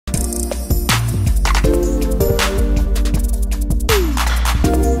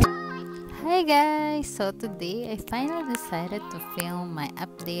Hi guys! So today I finally decided to film my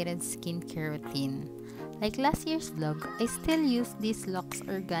updated skincare routine. Like last year's vlog, I still use this Luxe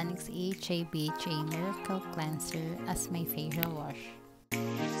Organix AHA-BHA Miracle Cleanser as my facial wash.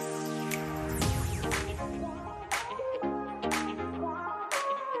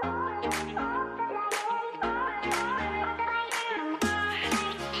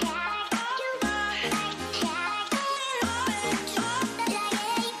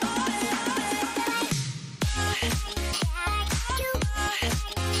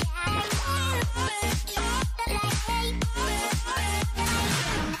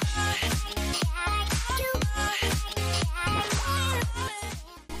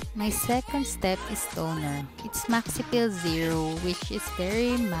 My second step is toner. It's Maxipeel Zero, which is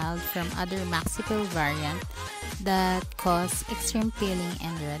very mild from other Maxipeel variant that cause extreme peeling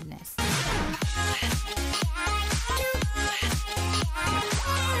and redness.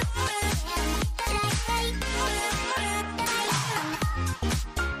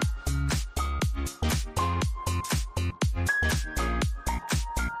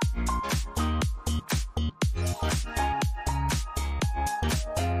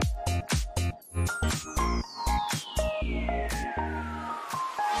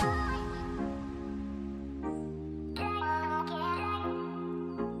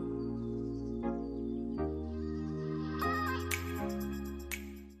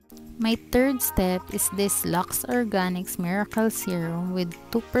 My third step is this Luxe Organix Miracle Serum with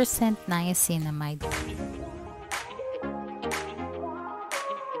 2% niacinamide.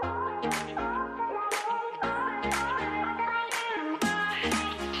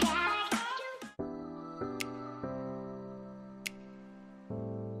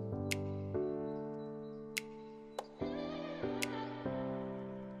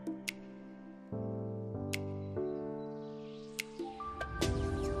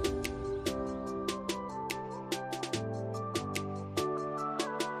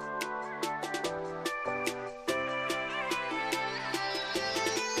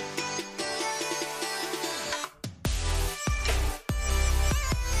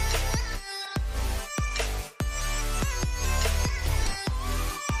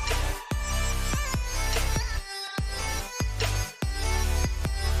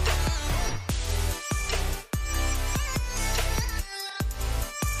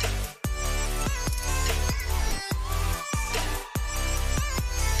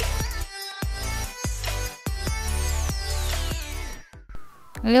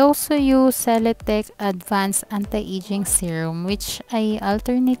 I also use Celeteque Advanced Anti-Aging Serum, which I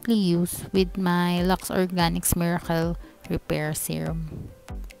alternately use with my Luxe Organix Miracle Repair Serum.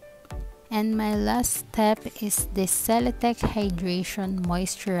 And my last step is this Celeteque Hydration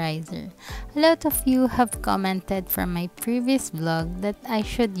Moisturizer. A lot of you have commented from my previous vlog that I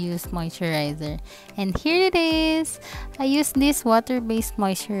should use moisturizer. And here it is! I use this water-based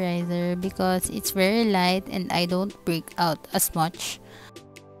moisturizer because it's very light and I don't break out as much.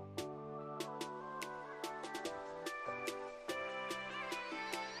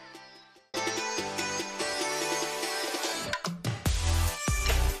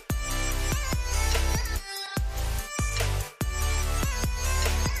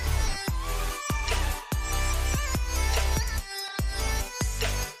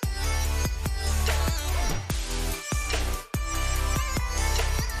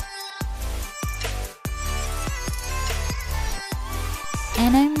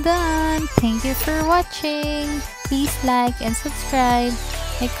 And I'm done. Thank you for watching. Please like and subscribe.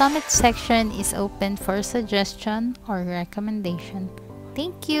 My comment section is open for suggestion or recommendation.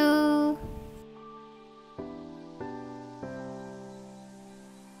 Thank you.